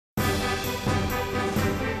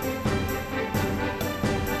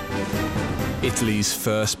Italy's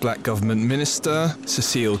first black government minister,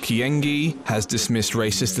 Cecile Kyenge, has dismissed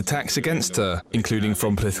racist attacks against her, including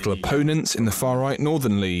from political opponents in the far-right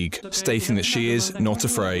Northern League, stating that she is not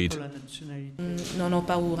afraid.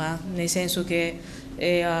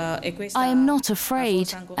 I am not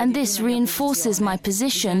afraid, and this reinforces my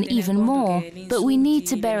position even more. But we need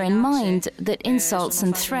to bear in mind that insults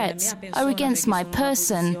and threats are against my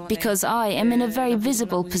person because I am in a very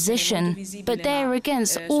visible position. But they are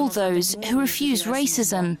against all those who refuse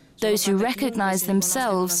racism, those who recognize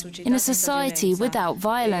themselves in a society without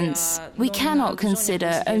violence. We cannot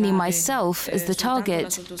consider only myself as the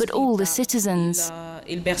target, but all the citizens.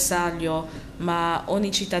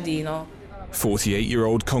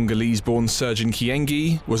 48-year-old Congolese-born surgeon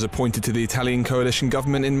Kyenge was appointed to the Italian coalition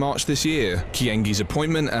government in March this year. Kyenge's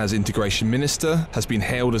appointment as integration minister has been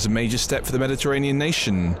hailed as a major step for the Mediterranean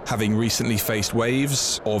nation, having recently faced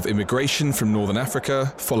waves of immigration from Northern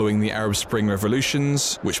Africa following the Arab Spring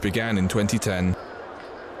revolutions, which began in 2010.